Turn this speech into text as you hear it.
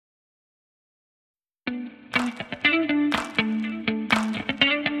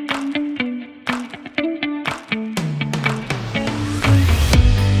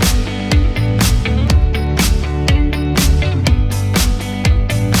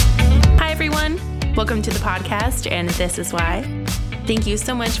Welcome to the podcast, and this is why. Thank you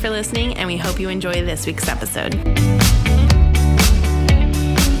so much for listening, and we hope you enjoy this week's episode.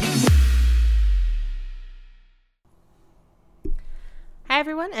 Hi,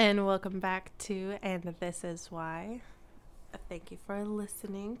 everyone, and welcome back to And This Is Why. Thank you for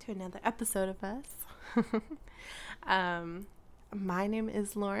listening to another episode of us. My name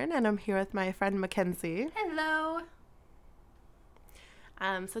is Lauren, and I'm here with my friend Mackenzie. Hello.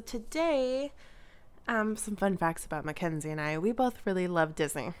 So today, some fun facts about Mackenzie and I. We both really love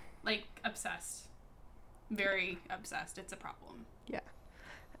Disney. Like, obsessed. Very obsessed. It's a problem.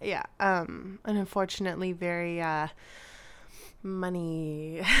 Yeah. And unfortunately, very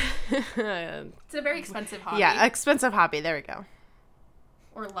money. It's a very expensive hobby. Yeah, expensive hobby. There we go.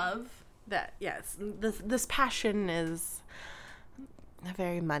 Or love. Yes. This passion is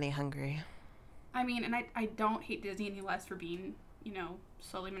very money hungry. I mean, and I don't hate Disney any less for being,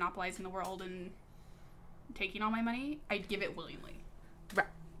 slowly monopolizing the world and taking all my money. I'd give it willingly.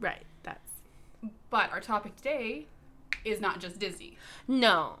 Right. But our topic today is not just Disney.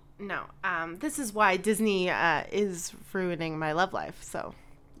 No. This is why Disney is ruining my love life, so.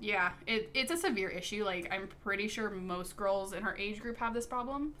 Yeah, it's a severe issue. Like, I'm pretty sure most girls in our age group have this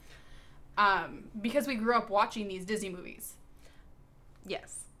problem. Because we grew up watching these Disney movies.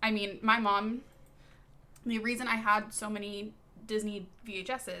 Yes. I mean, my mom, the reason I had so many Disney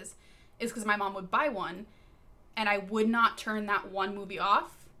VHSs is because my mom would buy one, and I would not turn that one movie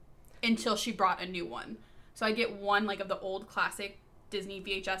off until she brought a new one. So I get one, of the old classic Disney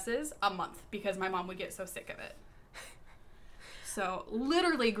VHSs a month because my mom would get so sick of it. So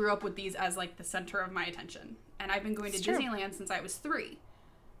literally grew up with these as, the center of my attention. And I've been going to Disneyland since I was 3.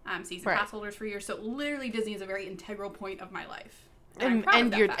 Season pass holders for years. So literally Disney is a very integral point of my life.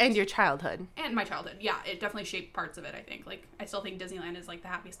 And your childhood. And my childhood. Yeah, it definitely shaped parts of it, I think. I still think Disneyland is, the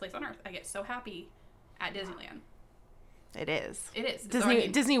happiest place on earth. I get so happy at Disneyland. It is.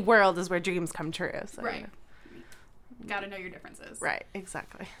 Disney World is where dreams come true. So, right. Gotta know your differences. Right,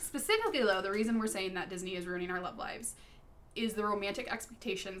 exactly. Specifically, though, the reason we're saying that Disney is ruining our love lives is the romantic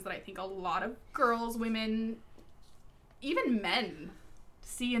expectations that I think a lot of girls, women, even men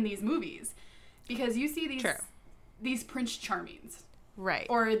see in these movies. Because you see these Prince Charmings. Right.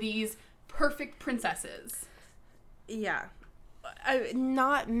 Or these perfect princesses. Yeah.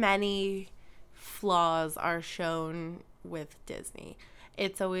 Not many flaws are shown with Disney.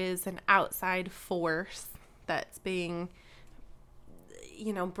 It's always an outside force that's being,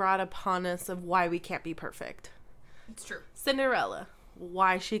 brought upon us of why we can't be perfect. It's true. Cinderella,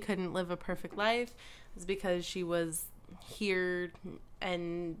 why she couldn't live a perfect life is because she was here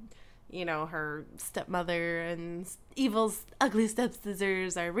and, her stepmother and evil's ugly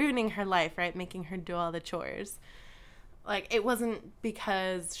stepsisters are ruining her life, right? Making her do all the chores. It wasn't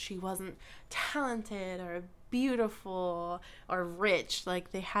because she wasn't talented or beautiful or rich.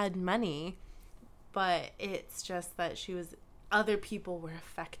 They had money, but it's just that other people were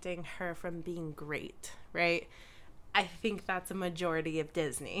affecting her from being great, right? I think that's a majority of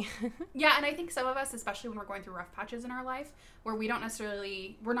Disney. Yeah, and I think some of us, especially when we're going through rough patches in our life, where we're not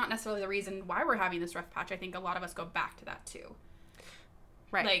necessarily the reason why we're having this rough patch, I think a lot of us go back to that too.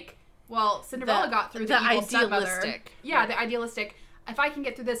 Right. Cinderella got through the evil idealistic. Yeah, right. The idealistic, if I can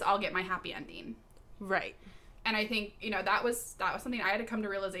get through this, I'll get my happy ending. Right. And I think, that was something I had to come to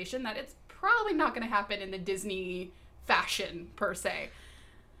realization that it's probably not going to happen in the Disney fashion, per se.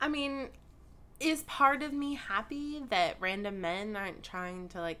 I mean, is part of me happy that random men aren't trying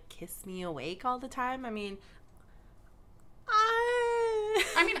to, kiss me awake all the time? I mean,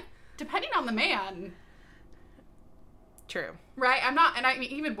 depending on the man. True. Right? I'm not, and I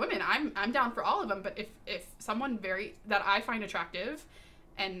mean, even women, I'm down for all of them, but if someone that I find attractive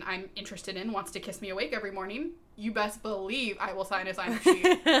and I'm interested in wants to kiss me awake every morning, you best believe I will sign a sign-up sheet.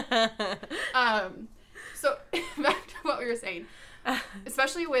 So, back to what we were saying.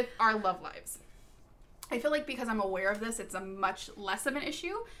 Especially with our love lives. I feel like because I'm aware of this, it's a much less of an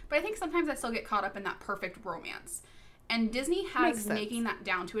issue, but I think sometimes I still get caught up in that perfect romance. And Disney has making that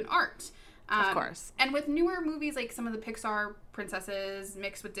down to an art. Of course. And with newer movies, like some of the Pixar princesses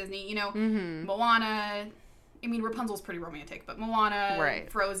mixed with Disney, Moana, I mean, Rapunzel's pretty romantic, but Moana,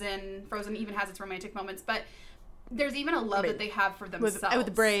 right. Frozen even has its romantic moments, but there's even a love that they have for themselves.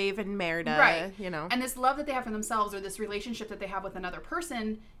 With Brave and Merida, right. And this love that they have for themselves, or this relationship that they have with another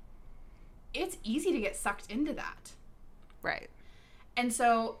person, it's easy to get sucked into that. Right. And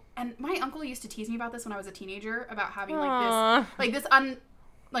so, and my uncle used to tease me about this when I was a teenager, about having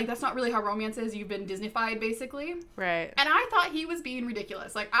that's not really how romance is. You've been Disney-fied, basically. Right. And I thought he was being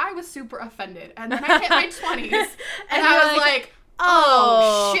ridiculous. I was super offended. And then I hit my 20s, and I was like,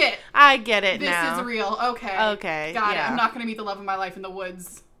 Oh, shit. I get it now. This is real. Okay. Okay. Got it. Yeah. I'm not going to meet the love of my life in the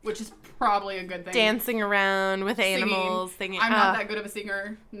woods, which is probably a good thing. Dancing around with animals, singing. I'm not that good of a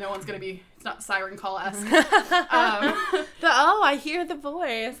singer. No one's going to be, it's not Siren Call-esque. I hear the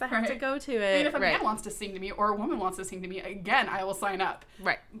voice. I have to go to it. I mean, if a man wants to sing to me or a woman wants to sing to me, again, I will sign up.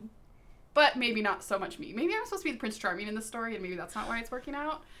 Right. But maybe not so much me. Maybe I'm supposed to be the Prince Charming in this story, and maybe that's not why it's working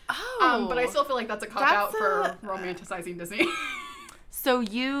out. Oh. But I still feel like that's a cop-out for romanticizing Disney. So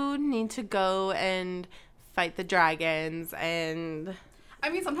you need to go and fight the dragons and... I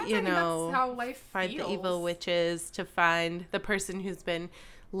mean, sometimes I think that's how life fight feels. the evil witches to find the person who's been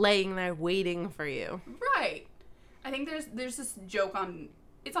laying there waiting for you. Right. I think there's this joke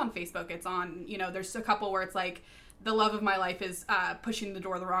it's on Facebook. It's on, there's a couple where it's like, the love of my life is pushing the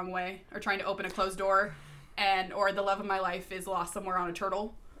door the wrong way or trying to open a closed door, or the love of my life is lost somewhere on a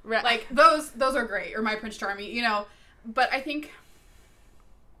turtle. Right. Like, those are great. Or my Prince Charming, But I think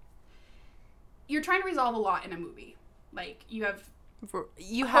you're trying to resolve a lot in a movie. Like, you have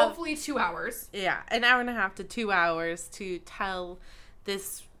hopefully 2 hours. Yeah, an hour and a half to 2 hours to tell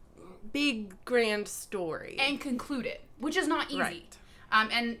this big, grand story. And conclude it, which is not easy. Right.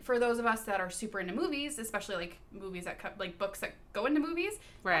 And for those of us that are super into movies, especially like movies like books that go into movies,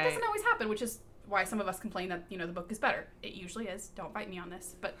 that doesn't always happen, which is why some of us complain that, the book is better. It usually is. Don't fight me on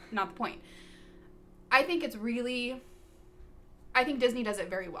this, but not the point. I think Disney does it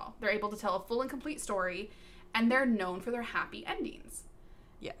very well. They're able to tell a full and complete story, and they're known for their happy endings.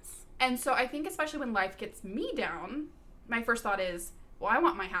 Yes. And so I think especially when life gets me down, my first thought is, well, I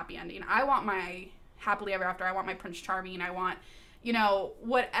want my happy ending. I want my happily ever after. I want my Prince Charming. I want,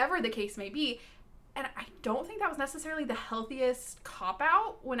 whatever the case may be. And I don't think that was necessarily the healthiest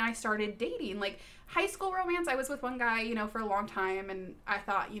cop-out when I started dating. Like, high school romance, I was with one guy, for a long time, and I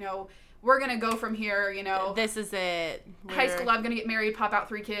thought, we're going to go from here, This is it. High school, I'm going to get married, pop out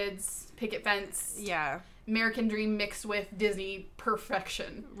 3 kids, picket fence. Yeah. American dream mixed with Disney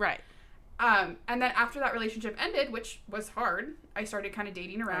perfection. Right. And then after that relationship ended, which was hard, I started kind of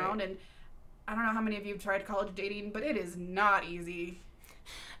dating around, and I don't know how many of you have tried college dating, but it is not easy.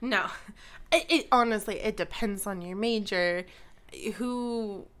 No. It honestly, it depends on your major.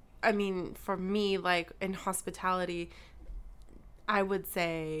 For me, like, in hospitality, I would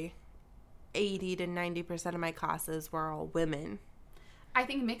say 80 to 90% of my classes were all women. I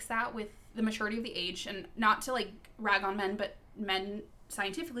think mix that with the maturity of the age, and not to, like, rag on men, but men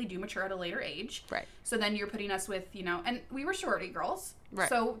scientifically do mature at a later age. Right. So then you're putting us with, and we were sorority girls. Right.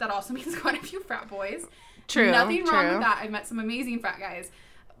 So that also means quite a few frat boys. True. Nothing wrong with that. I've met some amazing frat guys.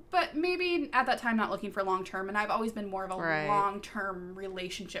 But maybe at that time not looking for long-term, and I've always been more of a long-term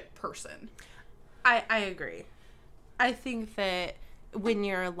relationship person. I agree. I think that when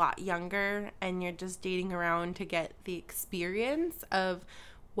you're a lot younger and you're just dating around to get the experience of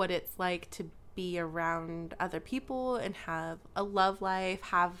what it's like to be around other people and have a love life,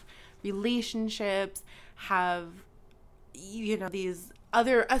 have relationships, have, these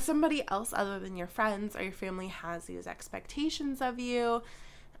other, somebody else other than your friends or your family has these expectations of you.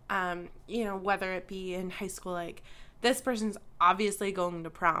 Whether it be in high school, like, this person's obviously going to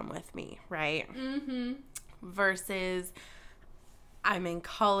prom with me, right? Mm-hmm. Versus I'm in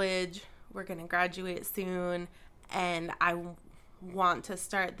college, we're going to graduate soon, and I want to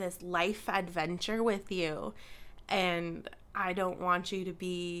start this life adventure with you, and I don't want you to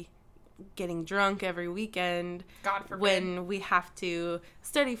be getting drunk every weekend. God forbid. When we have to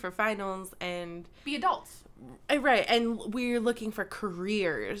study for finals and be adults. Right, and we're looking for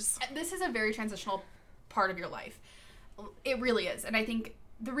careers. This is a very transitional part of your life. It really is. And I think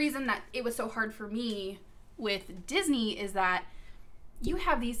the reason that it was so hard for me with Disney is that you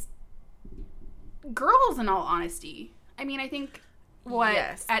have these girls, in all honesty. I mean, I think,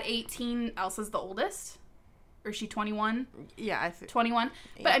 at 18, Elsa's the oldest? Or is she 21? Yeah, I think 21.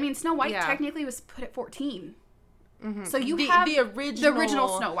 Yeah. But I mean, Snow White technically was put at 14. Mm-hmm. So you have the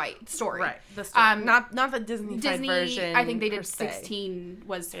original Snow White story, right? The story. Not the Disney version. I think they did 16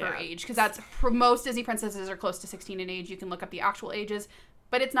 was her age, because that's most Disney princesses are close to 16 in age. You can look up the actual ages,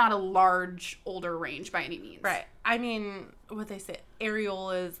 but it's not a large older range by any means. Right. I mean, what they say, Ariel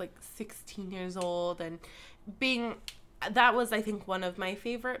is like 16 years old, and that was, I think, one of my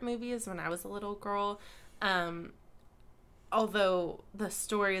favorite movies when I was a little girl. Although the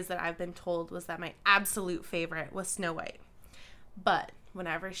stories that I've been told was that my absolute favorite was Snow White. But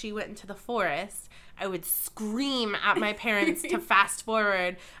whenever she went into the forest, I would scream at my parents to fast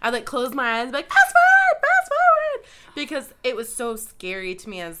forward. I'd close my eyes and be like, fast forward! Because it was so scary to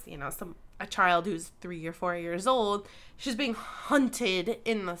me as, a child who's 3 or 4 years old. She's being hunted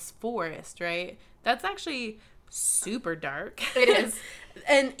in this forest, right? That's actually super dark. It is.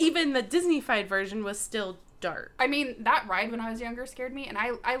 And even the Disney-fied version was still dark. I mean, that ride when I was younger scared me, and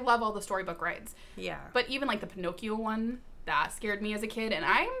I love all the storybook rides. Yeah. But even, like, the Pinocchio one, that scared me as a kid, and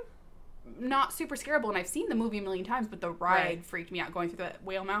I'm not super scareable, and I've seen the movie a million times, but the ride freaked me out going through that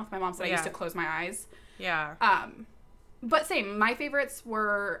whale mouth. My mom said I used to close my eyes. Yeah. But same, my favorites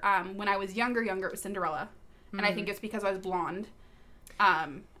were, when I was younger, it was Cinderella. And I think it's because I was blonde.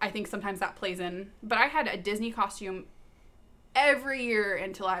 I think sometimes that plays in. But I had a Disney costume every year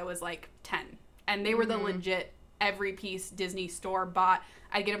until I was, like, 10. And they were the legit every piece Disney store bought.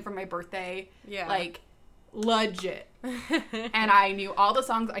 I'd get them for my birthday. Yeah. Like, legit. And I knew all the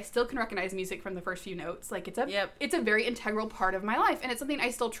songs. I still can recognize music from the first few notes. Like, it's a very integral part of my life. And it's something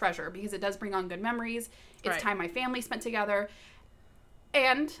I still treasure because it does bring on good memories. It's time my family spent together.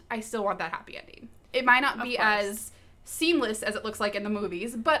 And I still want that happy ending. It might not be as seamless as it looks like in the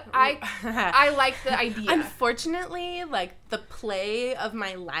movies, but I like the idea. Unfortunately, like, the play of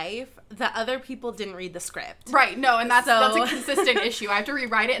my life, the other people didn't read the script. Right, no, and that's a consistent issue. I have to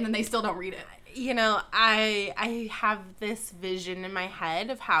rewrite it, and then they still don't read it. You know, I have this vision in my head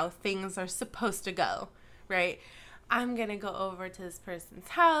of how things are supposed to go, right? I'm going to go over to this person's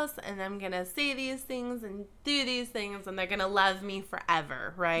house, and I'm going to say these things and do these things, and they're going to love me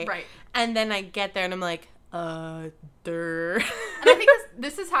forever, right? Right. And then I get there, and I'm like, And I think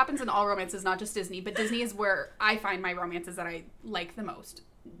this happens in all romances, not just Disney, but Disney is where I find my romances that I like the most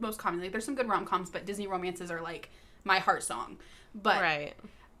commonly. There's some good rom-coms, but Disney romances are, like, my heart song. But, right.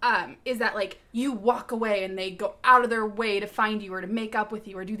 Is that, like, you walk away and they go out of their way to find you or to make up with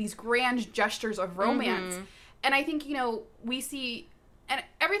you or do these grand gestures of romance. Mm-hmm. And I think, you know, we see, and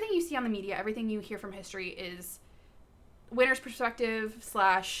everything you see on the media, everything you hear from history is winner's perspective /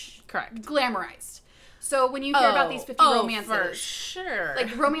 correct glamorized. So when you hear about these 50 romances, for sure,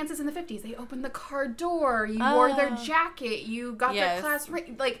 like romances in the 50s, they opened the car door, you wore their jacket, you got their class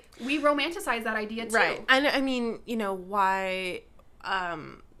ring. Like, we romanticize that idea too. Right. And I mean, you know, why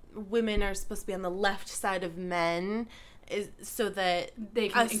women are supposed to be on the left side of men is so that they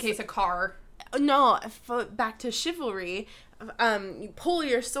can, in case a car. No, back to chivalry. You pull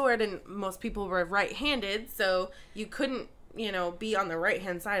your sword, and most people were right-handed, so you couldn't, you know, be on the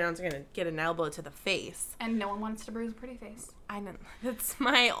right-hand side. I was going to get an elbow to the face. And no one wants to bruise a pretty face. I know. That's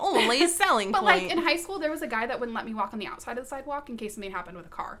my only selling but, point. But, like, in high school, there was a guy that wouldn't let me walk on the outside of the sidewalk in case something happened with a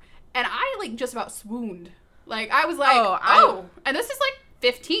car. And I, like, just about swooned. Like, I was like, oh. And this is, like,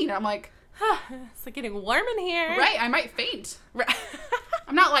 15. And I'm like, it's like getting warm in here. Right. I might faint. Right.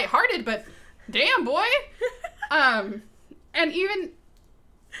 I'm not lighthearted, but damn, boy. And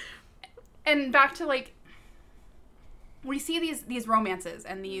back to, like, we see these romances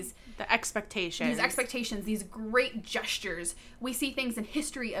and the expectations, these great gestures. We see things in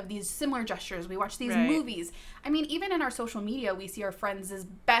history of these similar gestures. We watch these movies. I mean, even in our social media, we see our friends'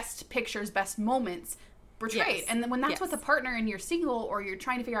 best pictures, best moments portrayed. Yes. And then when that's with a partner and you're single or you're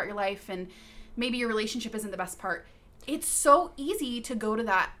trying to figure out your life and maybe your relationship isn't the best part, it's so easy to go to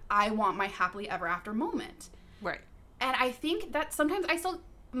that I want my happily ever after moment. Right. And I think that sometimes I still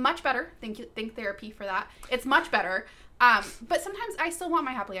much better. Think therapy for that. It's much better. But sometimes I still want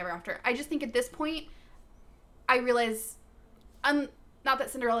my happily ever after. I just think at this point, I realize, not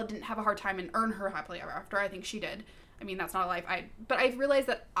that Cinderella didn't have a hard time and earn her happily ever after. I think she did. I mean, that's not a life. But I've realized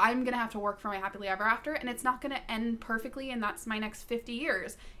that I'm going to have to work for my happily ever after, and it's not going to end perfectly, and that's my next 50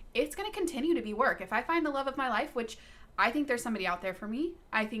 years. It's going to continue to be work. If I find the love of my life, which I think there's somebody out there for me.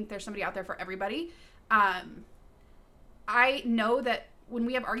 I think there's somebody out there for everybody. I know that when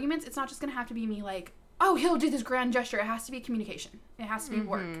we have arguments, it's not just going to have to be me like, oh, he'll do this grand gesture. It has to be communication. It has to be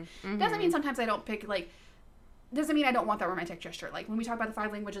work. Mm-hmm. Doesn't mean sometimes I don't pick, like, doesn't mean I don't want that romantic gesture. Like, when we talk about the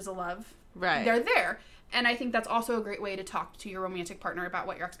 5 languages of love, they're there. And I think that's also a great way to talk to your romantic partner about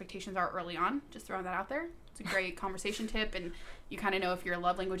what your expectations are early on. Just throwing that out there. It's a great conversation tip, and you kind of know if your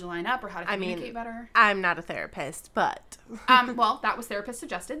love language line up or how to communicate better. I'm not a therapist, but... well, that was therapist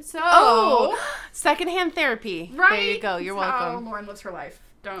suggested, so... secondhand therapy. Right? There you go. You're welcome. Oh, Lauren lives her life.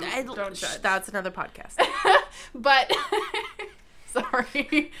 Don't judge. That's another podcast. But...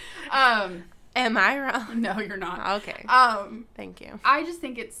 sorry. Am I wrong? No, you're not. Okay. Thank you. I just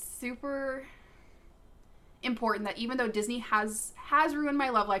think it's super important that even though Disney has ruined my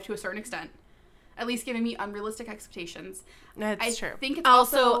love life to a certain extent, at least giving me unrealistic expectations. That's true. I think it's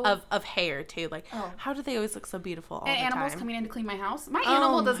also of hair too. Like, how do they always look so beautiful all the time? And animals coming in to clean my house. My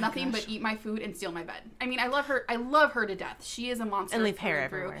animal does nothing but eat my food and steal my bed. I mean, I love her. I love her to death. She is a monster. And leave hair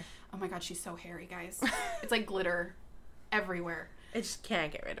everywhere. Oh my god, she's so hairy, guys. It's like glitter everywhere. I just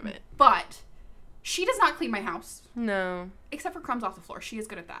can't get rid of it. But she does not clean my house. No. Except for crumbs off the floor. She is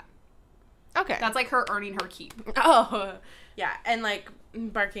good at that. Okay. That's like her earning her keep. Oh, yeah. And like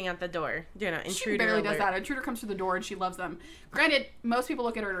barking at the door. Intruder She barely alert. does that. An intruder comes through the door and she loves them. Granted, most people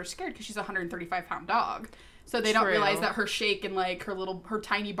look at her and are scared because she's a 135-pound dog. So they don't realize that her shake and like her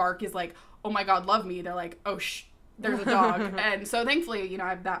tiny bark is like, oh my God, love me. They're like, oh, there's a dog. And so thankfully, I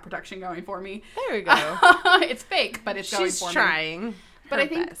have that protection going for me. There we go. It's fake, but it's going for me. She's trying. But I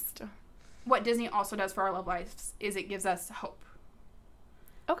think what Disney also does for our love lives is it gives us hope.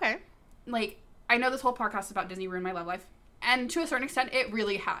 Okay. Like, I know this whole podcast is about Disney ruined my love life. And to a certain extent, it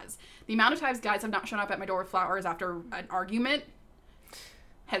really has. The amount of times guys have not shown up at my door with flowers after an argument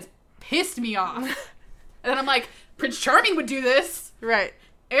has pissed me off. And then I'm like, Prince Charming would do this. Right.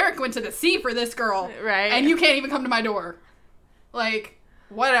 Eric went to the sea for this girl. Right. And you can't even come to my door. Like,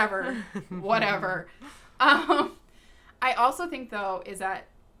 whatever. Whatever. I also think, though, is that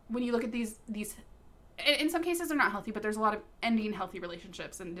when you look at these, in some cases they're not healthy, but there's a lot of ending healthy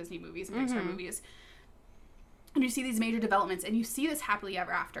relationships in Disney movies and Pixar movies. And you see these major developments, and you see this happily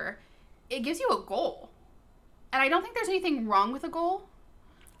ever after. It gives you a goal. And I don't think there's anything wrong with a goal.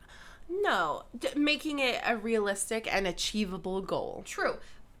 No. Making it a realistic and achievable goal. True.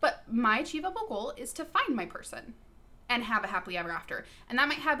 But my achievable goal is to find my person and have a happily ever after. And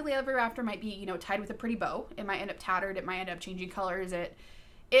that happily ever after might be, tied with a pretty bow. It might end up tattered. It might end up changing colors.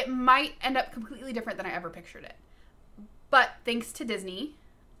 It might end up completely different than I ever pictured it. But thanks to Disney,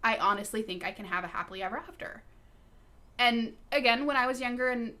 I honestly think I can have a happily ever after. And again, when I was younger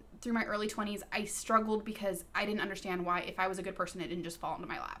and through my early 20s, I struggled because I didn't understand why, if I was a good person, it didn't just fall into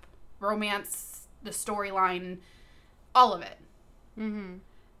my lap. Romance, the storyline, all of it. Mm-hmm.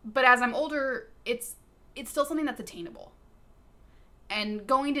 But as I'm older, it's still something that's attainable. And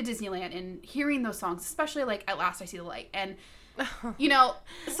going to Disneyland and hearing those songs, especially like At Last I See the Light, and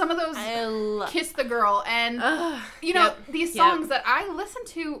some of those Kiss the Girl, and these songs that I listen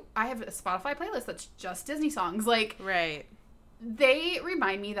to. I have a Spotify playlist that's just Disney songs. Like, right. They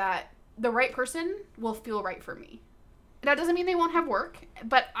remind me that the right person will feel right for me. That doesn't mean they won't have work,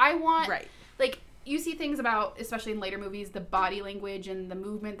 but I want, like, you see things about, especially in later movies, the body language and the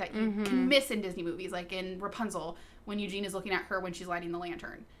movement that you can miss in Disney movies, like in Rapunzel, when Eugene is looking at her when she's lighting the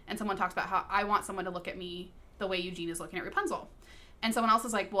lantern, and someone talks about how I want someone to look at me the way Eugene is looking at Rapunzel. And someone else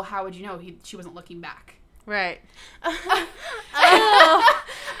is like, well, how would you know she wasn't looking back? Right. That's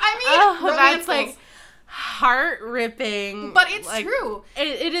like heart-ripping. But it's true.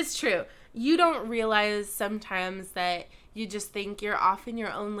 It is true. You don't realize sometimes that you just think you're off in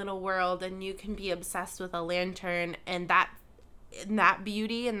your own little world and you can be obsessed with a lantern and that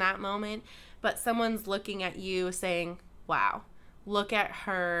beauty in that moment. But someone's looking at you saying, wow, look at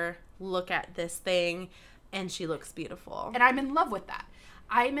her, look at this thing, and she looks beautiful. And I'm in love with that.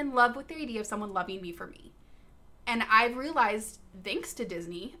 I'm in love with the idea of someone loving me for me. And I've realized, thanks to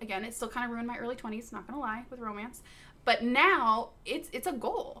Disney, again, it still kind of ruined my early 20s, not going to lie, with romance. But now, it's a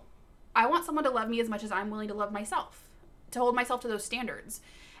goal. I want someone to love me as much as I'm willing to love myself, to hold myself to those standards.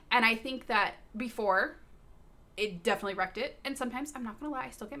 And I think that before, it definitely wrecked it. And sometimes, I'm not going to lie, I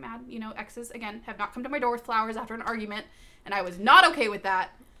still get mad. Exes, again, have not come to my door with flowers after an argument. And I was not okay with that.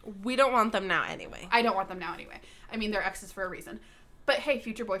 We don't want them now anyway. I don't want them now anyway. I mean, they're exes for a reason. But hey,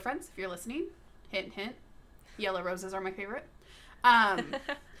 future boyfriends, if you're listening, hint, hint. Yellow roses are my favorite.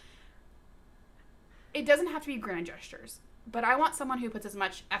 It doesn't have to be grand gestures. But I want someone who puts as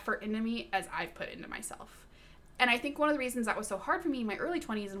much effort into me as I've put into myself. And I think one of the reasons that was so hard for me in my early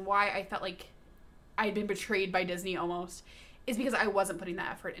 20s and why I felt like I'd been betrayed by Disney almost is because I wasn't putting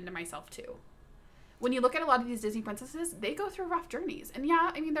that effort into myself too. When you look at a lot of these Disney princesses, they go through rough journeys. And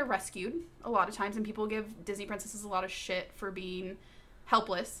yeah, I mean, they're rescued a lot of times, and people give Disney princesses a lot of shit for being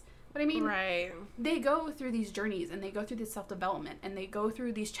helpless. But I mean, they go through these journeys, and they go through this self-development, and they go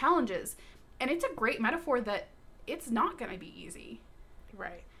through these challenges. And it's a great metaphor that it's not going to be easy.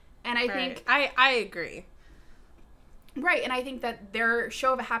 Right. And I think... I agree. Right, and I think that their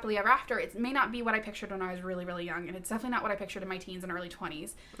show of a happily ever after, it may not be what I pictured when I was really, really young, and it's definitely not what I pictured in my teens and early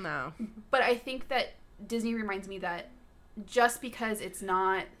 20s. No. But I think that Disney reminds me that just because it's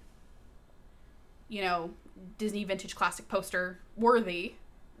not, Disney vintage classic poster worthy,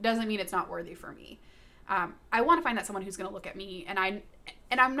 doesn't mean it's not worthy for me. I want to find that someone who's going to look at me, and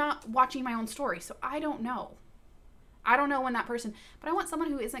I'm not watching my own story, so I don't know. I don't know when that person, but I want someone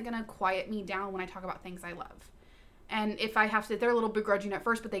who isn't going to quiet me down when I talk about things I love. And if I have to, they're a little begrudging at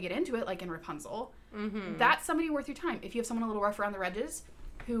first, but they get into it, like in Rapunzel. Mm-hmm. That's somebody worth your time. If you have someone a little rough around the edges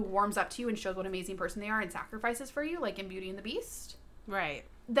who warms up to you and shows what an amazing person they are and sacrifices for you, like in Beauty and the Beast. Right.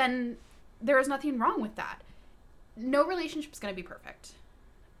 Then there is nothing wrong with that. No relationship is going to be perfect.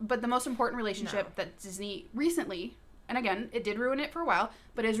 But the most important relationship that Disney recently, And again, it did ruin it for a while,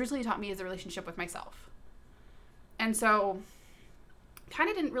 but it has recently taught me is the relationship with myself. And so, kind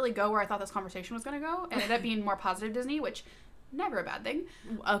of didn't really go where I thought this conversation was going to go. It ended up being more positive Disney, which, never a bad thing.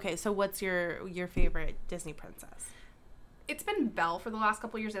 Okay, so what's your favorite Disney princess? It's been Belle for the last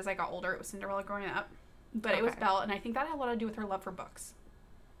couple of years as I got older. It was Cinderella growing up. But it was Belle, and I think that had a lot to do with her love for books.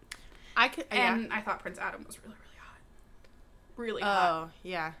 I thought Prince Adam was really, really hot. Really hot. Oh,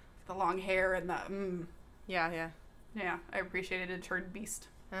 yeah. The long hair and the... Yeah. Yeah, I appreciated it turned beast.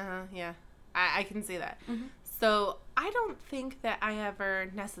 Yeah. I can see that. Mm-hmm. So, I don't think that I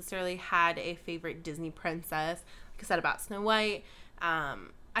ever necessarily had a favorite Disney princess. Like I said about Snow White, I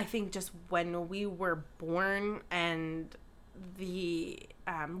think just when we were born and the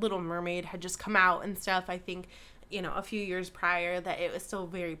Little Mermaid had just come out and stuff, I think, a few years prior that it was still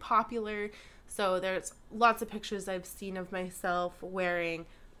very popular. So there's lots of pictures I've seen of myself wearing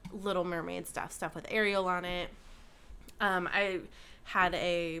Little Mermaid stuff with Ariel on it. I had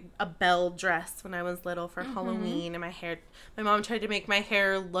a Belle dress when I was little for Halloween, and my mom tried to make my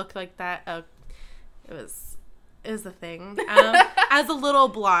hair look like that. It was a thing. As a little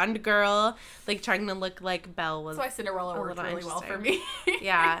blonde girl, like trying to look like Belle was. That's why Cinderella worked really well for me.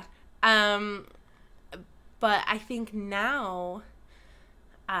 Yeah. But I think now,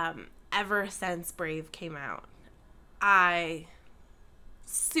 ever since Brave came out, I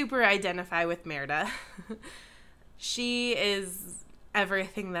super identify with Merida. She is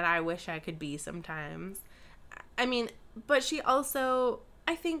everything that I wish I could be sometimes. I mean, but she also,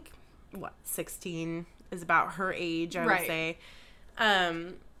 I think, 16 is about her age, I would say.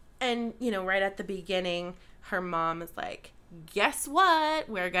 And, right at the beginning, her mom is like, guess what?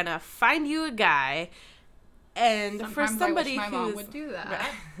 We're going to find you a guy. And sometimes for somebody I wish my mom would do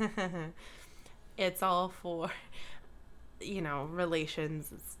that. It's all for,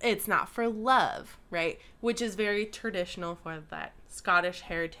 relations. It's not for love, right? Which is very traditional for that Scottish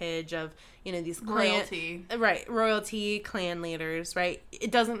heritage of, these royalty. Right. Royalty, clan leaders, right?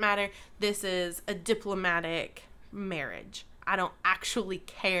 It doesn't matter. This is a diplomatic marriage. I don't actually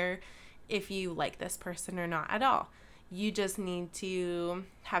care if you like this person or not at all. You just need to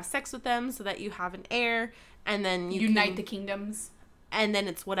have sex with them so that you have an heir, and then you unite the kingdoms. And then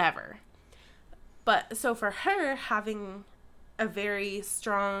it's whatever. But so for her, having a very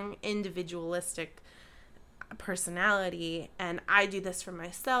strong individualistic personality, and I do this for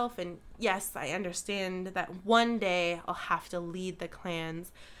myself, and yes, I understand that one day I'll have to lead the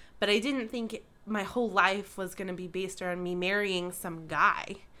clans, but I didn't think my whole life was going to be based around me marrying some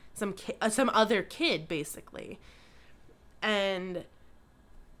guy, some other kid, basically. And,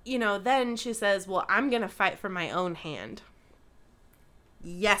 then she says, well, I'm going to fight for my own hand.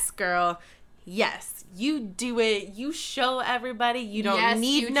 Yes, girl. Yes. You do it. You show everybody. You don't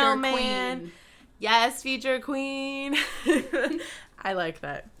need no man. Queen. Yes, future queen. I like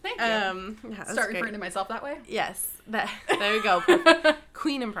that. Thank you. Yeah, start referring to myself that way? Yes. There you go. Perfect.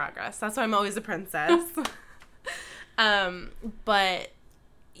 Queen in progress. That's why I'm always a princess. But,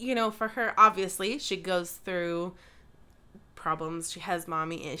 for her, obviously, she goes through problems. She has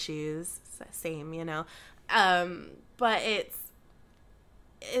mommy issues. Same, but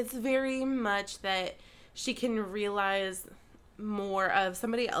it's very much that she can realize more of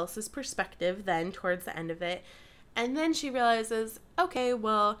somebody else's perspective then towards the end of it. And then she realizes, okay,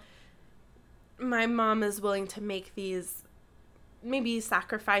 well, my mom is willing to make these, maybe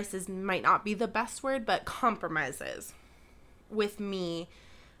sacrifices might not be the best word, but compromises with me,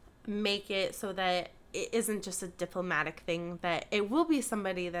 make it so that it isn't just a diplomatic thing, that it will be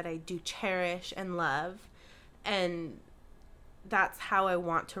somebody that I do cherish and love, and that's how I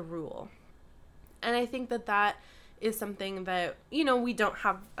want to rule. And I think that is something that, we don't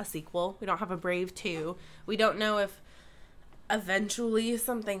have a sequel. We don't have a Brave 2. We don't know if eventually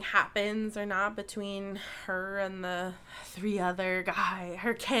something happens or not between her and the 3 other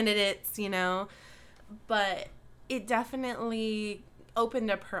her candidates, But it definitely opened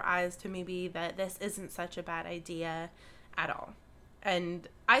up her eyes to maybe that this isn't such a bad idea at all. And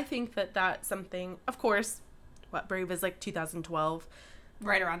I think that that's something, of course, Brave is like 2012.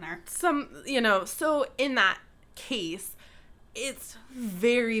 Right around there. So in that case, it's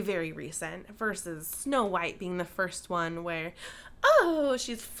very, very recent versus Snow White being the first one where,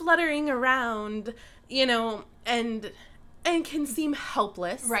 she's fluttering around, and can seem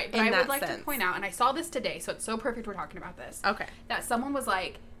helpless. Right, but I would like to point out, and I saw this today, so it's so perfect we're talking about this. Okay. That someone was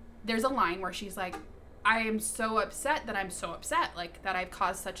like, there's a line where she's like, I am so upset that I'm so upset, like, that I've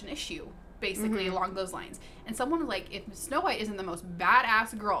caused such an issue, basically, along those lines. And someone was like, if Snow White isn't the most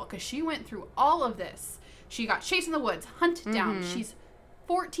badass girl, because she went through all of this, she got chased in the woods, hunted down, she's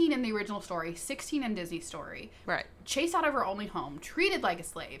 14 in the original story, 16 in Disney's story. Right. Chased out of her only home, treated like a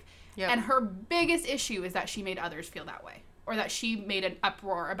slave. Yep. And her biggest issue is that she made others feel that way. Or that she made an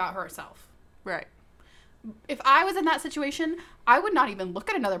uproar about herself. Right. If I was in that situation, I would not even look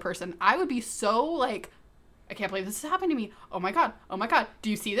at another person. I would be so like, I can't believe this is happening to me. Oh my God. Do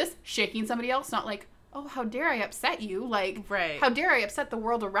you see this? Shaking somebody else. Not like, oh, how dare I upset you? Like, right. How dare I upset the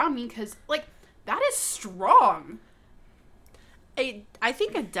world around me? Because, like, that is strong. I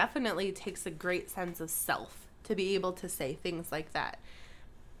think it definitely takes a great sense of self to be able to say things like that.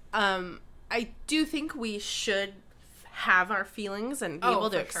 I do think we should have our feelings and be able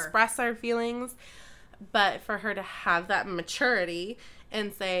to express our feelings. But for her to have that maturity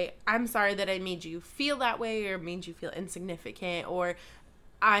and say, I'm sorry that I made you feel that way or made you feel insignificant or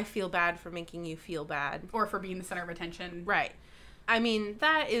I feel bad for making you feel bad. Or for being the center of attention. Right. I mean,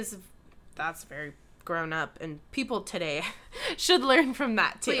 that's very grown up and people today should learn from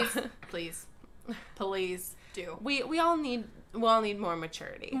that too. Please do. We all need more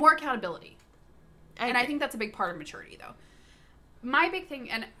maturity. More accountability. And I think that's a big part of maturity though. My big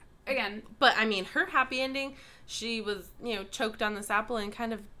thing, and again, but I mean, her happy ending, she was, choked on this apple and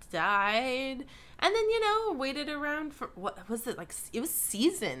kind of died. And then, waited around for, what was it, like, it was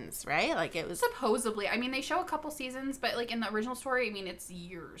seasons, right? Like, it was... Supposedly. I mean, they show a couple seasons, but, like, in the original story, I mean, it's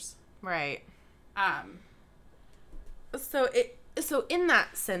years. Right. So in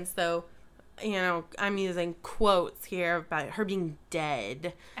that sense, though, I'm using quotes here about her being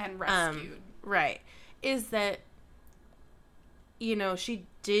dead. And rescued. Right. Is that,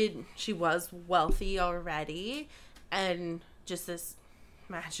 she was wealthy already, and just this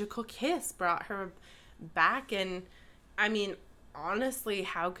magical kiss brought her back. And I mean, honestly,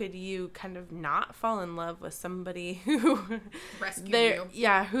 how could you kind of not fall in love with somebody who rescued you?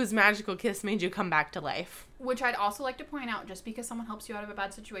 Yeah, whose magical kiss made you come back to life? Which I'd also like to point out, just because someone helps you out of a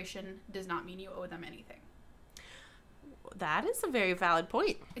bad situation does not mean you owe them anything. That is a very valid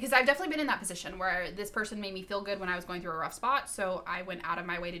point. Because I've definitely been in that position where this person made me feel good when I was going through a rough spot, so I went out of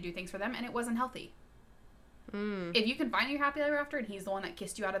my way to do things for them, and it wasn't healthy. If you can find your happy ever after and he's the one that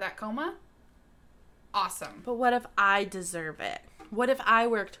kissed you out of that coma, awesome. But what if I deserve it? What if I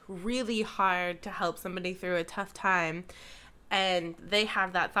worked really hard to help somebody through a tough time and they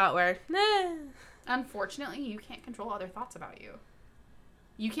have that thought where, nah. Unfortunately, you can't control other thoughts about you.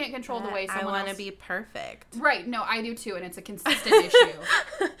 You can't control the way someone else... I want to be perfect. Right. No, I do too, and it's a consistent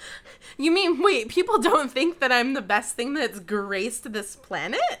issue. You mean, wait, people don't think that I'm the best thing that's graced this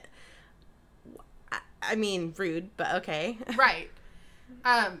planet? I mean, rude, but okay. Right.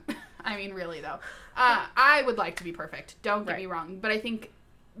 I mean, really, though. I would like to be perfect. Don't get me wrong. But I think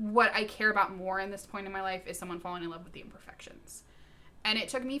what I care about more in this point in my life is someone falling in love with the imperfections. And it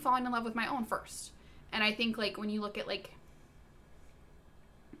took me falling in love with my own first. And I think, like, when you look at, like...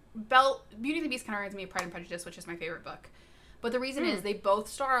 Beauty and the Beast kind of reminds me of Pride and Prejudice, which is my favorite book. But the reason is they both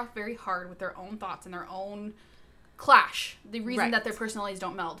start off very hard with their own thoughts and their own clash. The reason that their personalities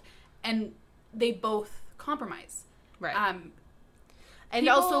don't meld. And they both compromise. Right. And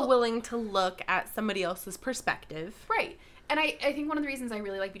also willing to look at somebody else's perspective. Right. And I think one of the reasons I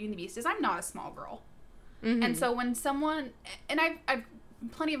really like Beauty and the Beast is I'm not a small girl. Mm-hmm. And so when someone... And I've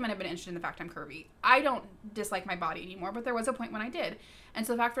plenty of men have been interested in the fact I'm curvy. I don't dislike my body anymore, but there was a point when I did. And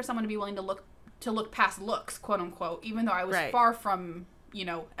so the fact for someone to be willing to look past looks, quote unquote, even though I was far from,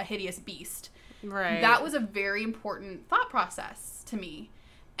 a hideous beast. Right. That was a very important thought process to me.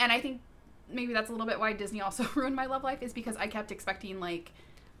 And I think maybe that's a little bit why Disney also ruined my love life, is because I kept expecting, like,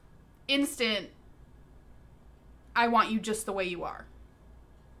 instant, I want you just the way you are.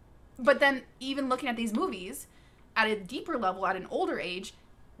 But then even looking at these movies at a deeper level, at an older age,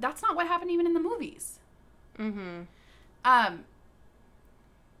 that's not what happened even in the movies. Mm-hmm.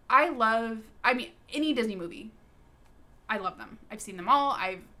 Any Disney movie, I love them. I've seen them all.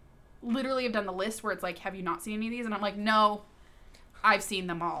 I've literally have done the list where it's like, have you not seen any of these? And I'm like, no, I've seen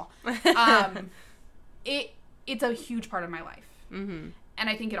them all. It's a huge part of my life. Mm-hmm. And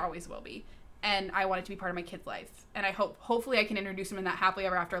I think it always will be. And I want it to be part of my kid's life. And I hopefully I can introduce them in that happily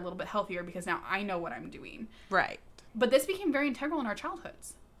ever after a little bit healthier, because now I know what I'm doing. Right. But this became very integral in our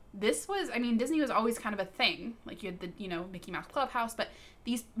childhoods. Disney was always kind of a thing. Like, you had the, Mickey Mouse Clubhouse, but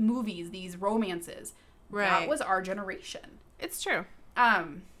these movies, these romances, that was our generation. It's true.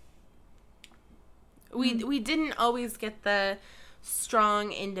 We didn't always get the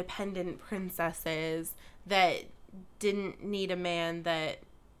strong, independent princesses that didn't need a man that,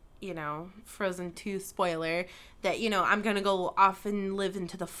 Frozen 2 spoiler, that, I'm going to go off and live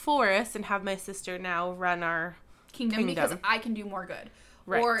into the forest and have my sister now run our kingdom. Because I can do more good.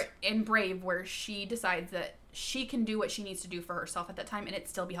 Right. Or in Brave, where she decides that she can do what she needs to do for herself at that time and it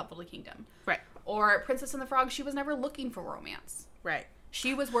still be helpful to the kingdom. Right. Or Princess and the Frog, she was never looking for romance. Right.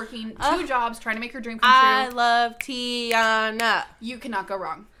 She was working 2 jobs trying to make her dream come I true. love Tiana. You cannot go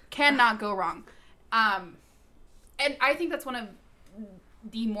wrong. Cannot go wrong. And I think that's one of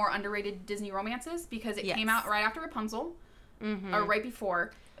the more underrated Disney romances because it came out right after Rapunzel or right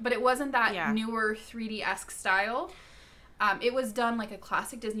before. But it wasn't that newer 3D-esque style. It was done like a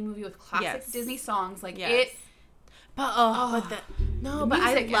classic Disney movie with classic Disney songs. Like it... But I loved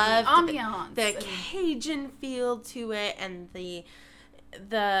the Cajun feel to it and the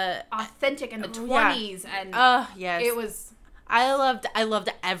authentic in the 20s and yes. It was I love that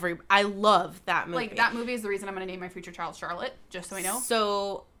movie. Like that movie is the reason I'm going to name my future child Charlotte, just so I know.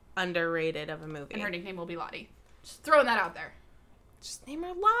 So underrated of a movie. And her nickname will be Lottie. Just throwing that out there. Just name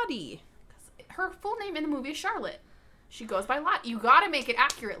her Lottie. Her full name in the movie is Charlotte. She goes by Lottie. You got to make it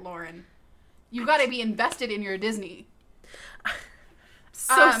accurate, Lauren. You got to be invested in your Disney.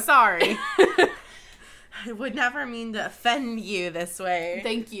 Sorry. I would never mean to offend you this way.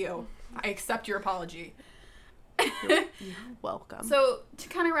 Thank you. I accept your apology. You're welcome. So, to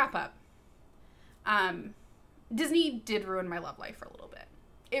kind of wrap up, Disney did ruin my love life for a little bit.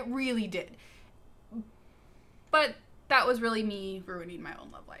 It really did. But that was really me ruining my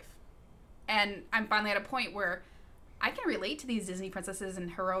own love life. And I'm finally at a point where I can relate to these Disney princesses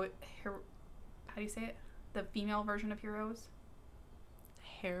and how do you say it? The female version of heroes?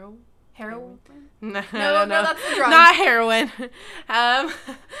 Heroin? No, that's the drug. Not heroin.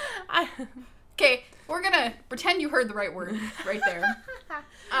 Okay, we're gonna pretend you heard the right word right there.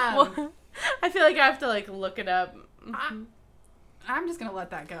 Well, I feel like I have to like look it up. I'm just gonna let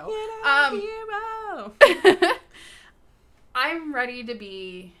that go. Hero. I'm ready to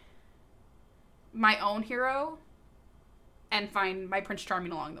be my own hero and find my Prince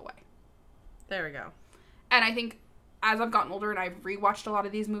Charming along the way. There we go. And I think as I've gotten older and I've rewatched a lot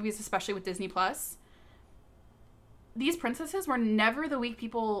of these movies, especially with Disney Plus, these princesses were never the weak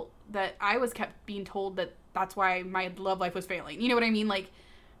people that I was kept being told that that's why my love life was failing. You know what I mean? Like,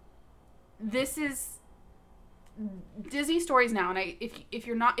 this is Disney stories now. And if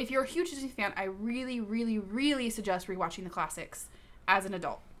you're a huge Disney fan, I really, really, really suggest rewatching the classics as an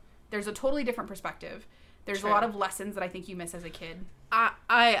adult. There's a totally different perspective. There's True. a lot of lessons that I think you miss as a kid. I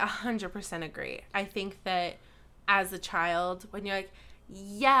 100% agree. I think that as a child, when you're like,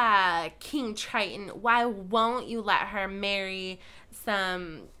 yeah, King Triton, why won't you let her marry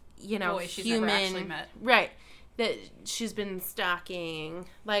some, boy she's human, never actually met. Right, that she's been stalking,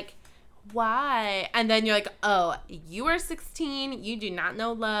 like, why? And then you're like, oh, you are 16, you do not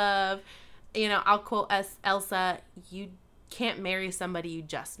know love, I'll quote Elsa, you can't marry somebody you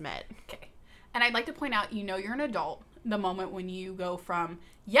just met. Okay. And I'd like to point out, you're an adult the moment when you go from,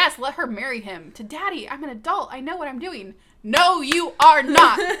 yes, let her marry him, to daddy, I'm an adult, I know what I'm doing. No, you are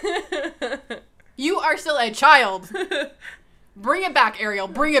not. You are still a child. Bring it back, Ariel.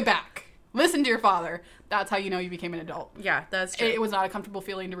 Bring it back. Listen to your father. That's how you know you became an adult. Yeah, that's true. It was not a comfortable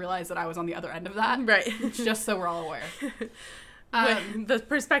feeling to realize that I was on the other end of that. Right. Just so we're all aware. The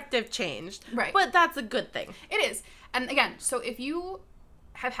perspective changed. Right. But that's a good thing. It is. And again, so if you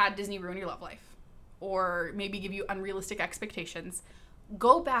have had Disney ruin your love life, or maybe give you unrealistic expectations,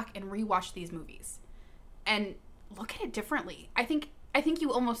 go back and rewatch these movies and look at it differently. I think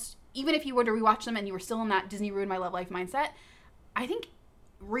you almost, even if you were to rewatch them and you were still in that Disney ruined my love life mindset, I think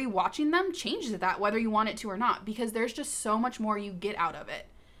rewatching them changes that, whether you want it to or not, because there's just so much more you get out of it.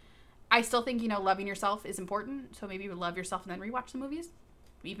 I still think, loving yourself is important, so maybe you would love yourself and then rewatch the movies.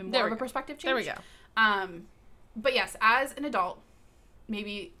 Even more of a perspective change. There we go. But yes, as an adult,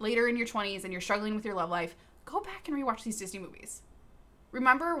 maybe later in your 20s and you're struggling with your love life, go back and rewatch these Disney movies.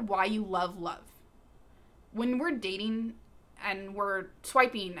 Remember why you love love. When we're dating and we're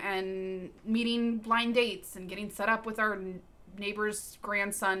swiping and meeting blind dates and getting set up with our neighbor's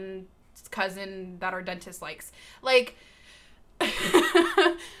grandson's cousin that our dentist likes, like,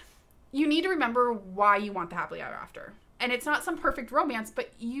 you need to remember why you want the happily ever after. And it's not some perfect romance,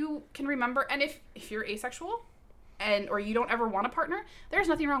 but you can remember, and if you're asexual or you don't ever want a partner, there's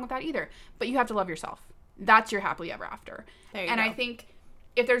nothing wrong with that either. But you have to love yourself. That's your happily ever after. There you go. I think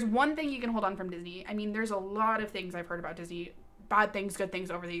if there's one thing you can hold on from Disney, I mean, there's a lot of things I've heard about Disney, bad things, good things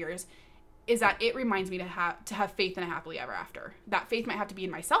over the years, is that it reminds me to have faith in a happily ever after. That faith might have to be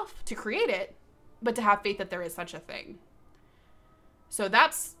in myself to create it, but to have faith that there is such a thing. So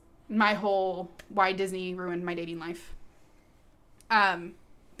that's my whole why Disney ruined my dating life.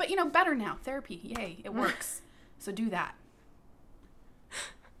 But better now. Therapy. Yay. It works. So do that.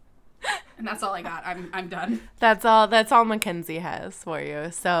 And that's all I got. I'm done. That's all Mackenzie has for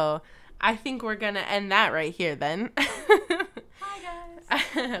you. So I think we're going to end that right here then. Hi,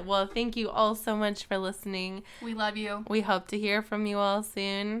 guys. Well, thank you all so much for listening. We love you. We hope to hear from you all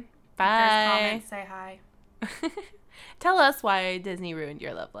soon. Bye. If there's comments, say hi. Tell us why Disney ruined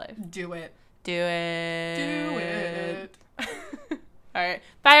your love life. Do it. Do it. Do it. All right.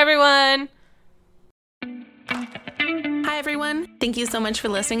 Bye, everyone. Hi, everyone. Thank you so much for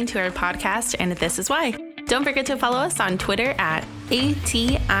listening to our podcast, and This Is Why. Don't forget to follow us on Twitter at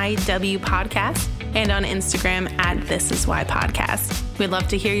ATIW Podcast and on Instagram at This Is Why Podcast. We'd love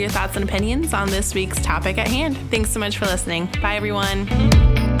to hear your thoughts and opinions on this week's topic at hand. Thanks so much for listening. Bye,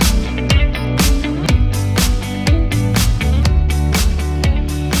 everyone.